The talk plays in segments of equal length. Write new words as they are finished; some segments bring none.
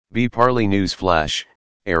Parley News Flash,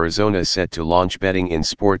 Arizona is set to launch betting in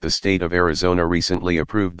sport. The state of Arizona recently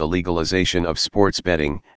approved the legalization of sports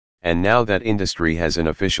betting, and now that industry has an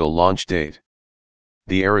official launch date.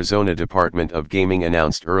 The Arizona Department of Gaming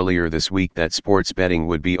announced earlier this week that sports betting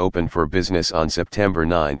would be open for business on September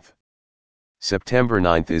 9. September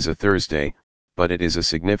 9 is a Thursday, but it is a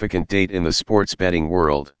significant date in the sports betting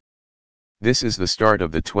world. This is the start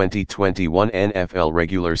of the 2021 NFL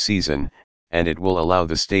regular season, and it will allow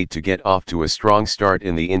the state to get off to a strong start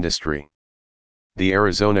in the industry. The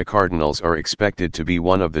Arizona Cardinals are expected to be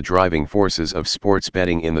one of the driving forces of sports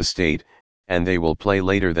betting in the state, and they will play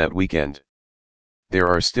later that weekend. There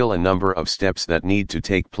are still a number of steps that need to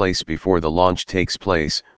take place before the launch takes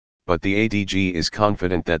place, but the ADG is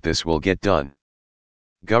confident that this will get done.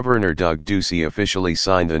 Governor Doug Ducey officially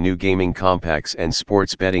signed the new gaming compacts and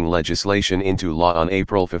sports betting legislation into law on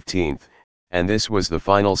April 15, and this was the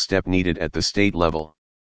final step needed at the state level.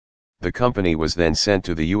 The company was then sent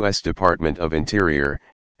to the U.S. Department of Interior,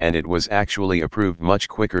 and it was actually approved much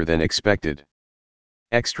quicker than expected.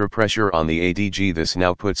 Extra pressure on the ADG. This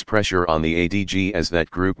now puts pressure on the ADG as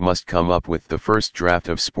that group must come up with the first draft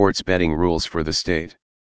of sports betting rules for the state.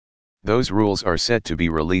 Those rules are set to be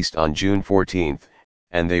released on June 14,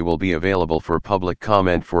 and they will be available for public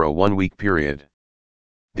comment for a one-week period.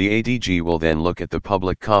 The ADG will then look at the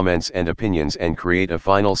public comments and opinions and create a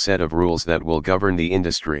final set of rules that will govern the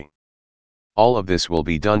industry. All of this will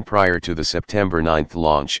be done prior to the September 9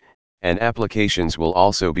 launch, and applications will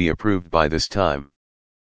also be approved by this time.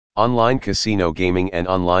 Online casino gaming and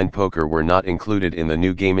online poker were not included in the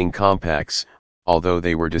new gaming compacts, although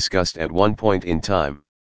they were discussed at one point in time.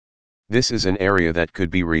 This is an area that could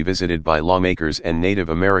be revisited by lawmakers and Native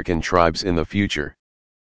American tribes in the future.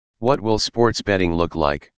 What will sports betting look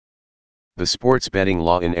like? The sports betting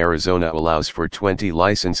law in Arizona allows for 20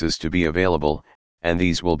 licenses to be available, and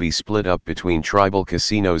these will be split up between tribal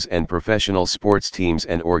casinos and professional sports teams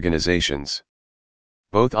and organizations.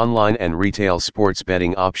 Both online and retail sports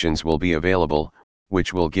betting options will be available,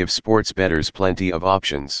 which will give sports bettors plenty of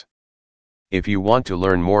options. If you want to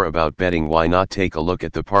learn more about betting, why not take a look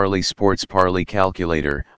at the Parley Sports Parlay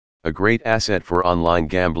Calculator, a great asset for online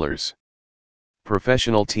gamblers.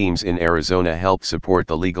 Professional teams in Arizona help support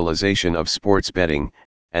the legalization of sports betting,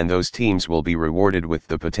 and those teams will be rewarded with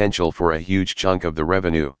the potential for a huge chunk of the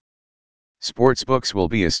revenue. Sportsbooks will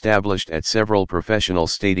be established at several professional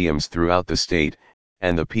stadiums throughout the state,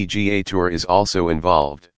 and the PGA Tour is also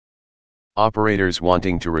involved. Operators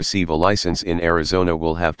wanting to receive a license in Arizona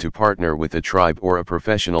will have to partner with a tribe or a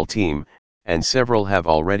professional team, and several have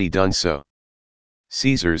already done so.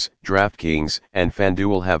 Caesars, DraftKings, and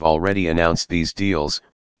FanDuel have already announced these deals,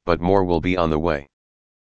 but more will be on the way.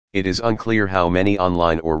 It is unclear how many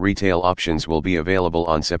online or retail options will be available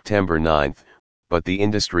on September 9, but the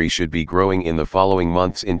industry should be growing in the following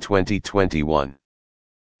months in 2021.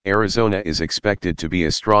 Arizona is expected to be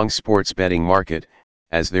a strong sports betting market,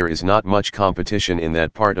 as there is not much competition in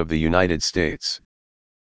that part of the United States.